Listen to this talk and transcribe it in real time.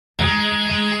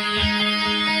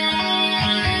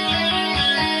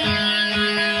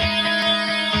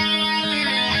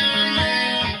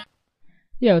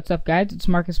Yo, what's up guys, it's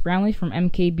Marcus Brownlee from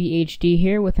MKBHD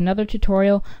here with another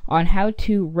tutorial on how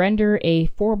to render a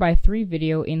 4x3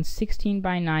 video in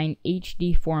 16:9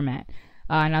 HD format.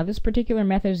 Now this particular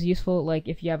method is useful like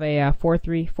if you have a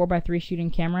 4x3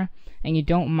 shooting camera and you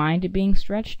don't mind it being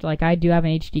stretched. Like I do have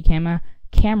an HD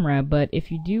camera, but if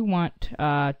you do want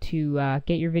to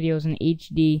get your videos in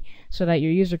HD so that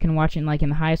your user can watch it in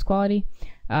the highest quality,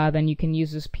 then you can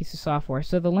use this piece of software.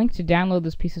 So the link to download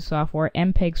this piece of software,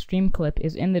 Mpeg Stream Clip,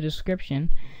 is in the description.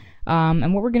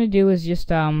 And what we're going to do is just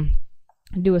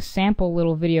do a sample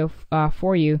little video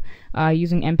for you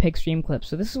using Mpeg Stream Clip.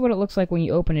 So this is what it looks like when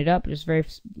you open it up. Just very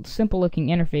simple looking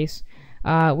interface.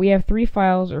 We have 3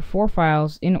 files or 4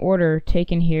 files in order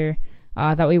taken here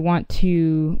that we want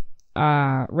to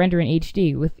render in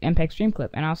HD with Mpeg Stream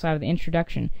Clip, and also have the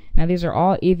introduction. Now these are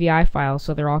all AVI files,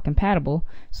 so they're all compatible.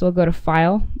 So we'll go to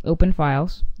File, Open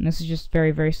Files, and this is just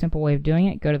a very simple way of doing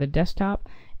it. Go to the desktop,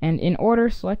 and in order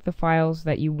select the files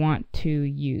that you want to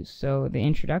use. So the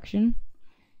introduction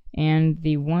and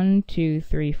the 1, 2,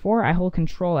 3, 4. I hold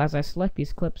Control as I select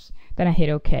these clips, then I hit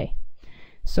OK.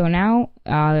 So now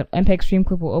Mpeg Stream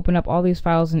Clip will open up all these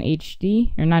files in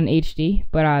HD, or not in HD,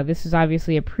 but this is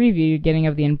obviously a preview you're getting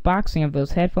of the unboxing of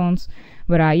those headphones.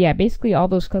 But yeah, basically all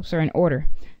those clips are in order.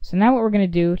 So now what we're going to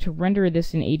do to render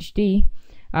this in HD,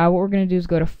 what we're going to do is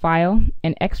go to File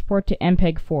and Export to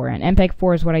Mpeg 4. And Mpeg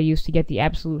 4 is what I use to get the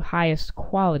absolute highest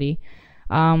quality.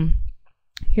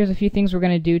 Here's a few things we're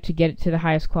going to do to get it to the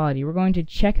highest quality. We're going to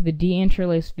check the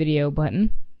deinterlace video button.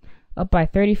 Up by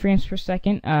 30 frames per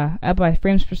second, up by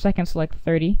frames per second, select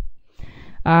 30.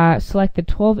 Select the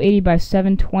 1280 by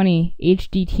 720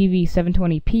 HD TV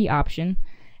 720p option,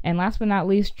 and last but not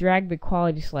least, drag the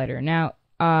quality slider. Now,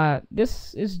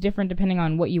 this is different depending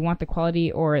on what you want the quality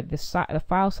or the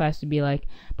file size to be like,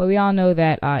 but we all know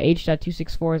that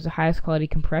H.264 is the highest quality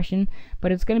compression,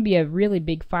 but it's going to be a really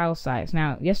big file size.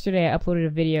 Now, yesterday I uploaded a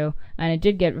video, and it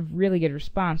did get really good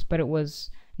response, but it was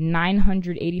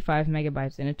 985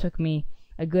 megabytes, and it took me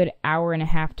a good hour and a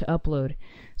half to upload.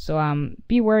 So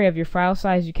be wary of your file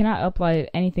size. You cannot upload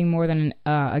anything more than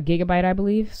a gigabyte, I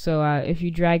believe. So if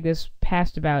you drag this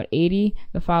past about 80,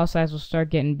 the file size will start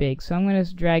getting big. So I'm going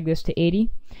to drag this to 80,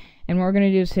 and what we're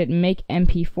going to do is hit Make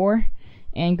MP4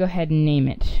 and go ahead and name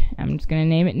it. I'm just going to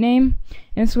name it Name,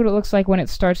 and this is what it looks like when it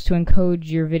starts to encode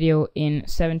your video in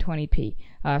 720p.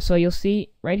 So you'll see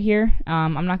right here,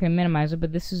 I'm not going to minimize it,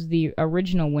 but this is the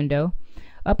original window.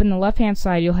 Up in the left hand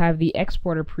side you'll have the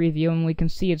exporter preview, and we can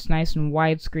see it's nice and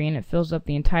widescreen. It fills up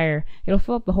it'll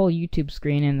fill up the whole YouTube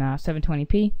screen in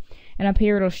 720p. And up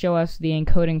here it'll show us the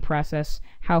encoding process,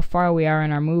 how far we are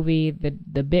in our movie,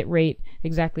 the bit rate,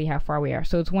 exactly how far we are.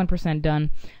 So it's 1% done.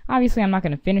 Obviously I'm not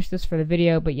going to finish this for the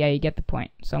video, but yeah, you get the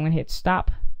point. So I'm going to hit stop.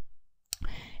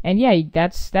 And yeah,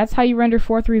 that's how you render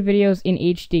 4:3 videos in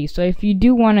HD. So if you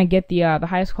do want to get the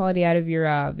highest quality out of your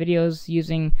videos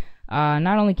using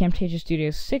not only Camtasia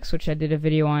Studio 6, which I did a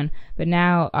video on, but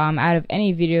now out of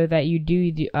any video that you do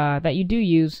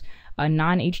use a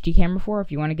non-HD camera for,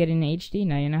 if you want to get into HD,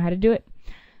 now you know how to do it.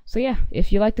 So yeah,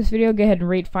 if you like this video, go ahead and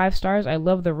rate 5 stars. I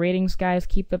love the ratings, guys.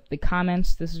 Keep up the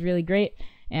comments. This is really great.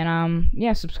 And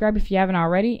yeah, subscribe if you haven't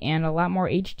already, and a lot more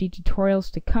HD tutorials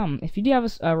to come. If you do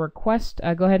have a request,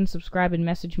 go ahead and subscribe and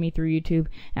message me through YouTube,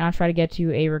 and I'll try to get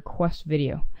you a request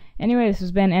video. Anyway, this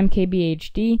has been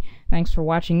MKBHD. Thanks for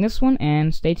watching this one,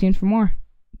 and stay tuned for more.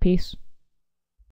 Peace.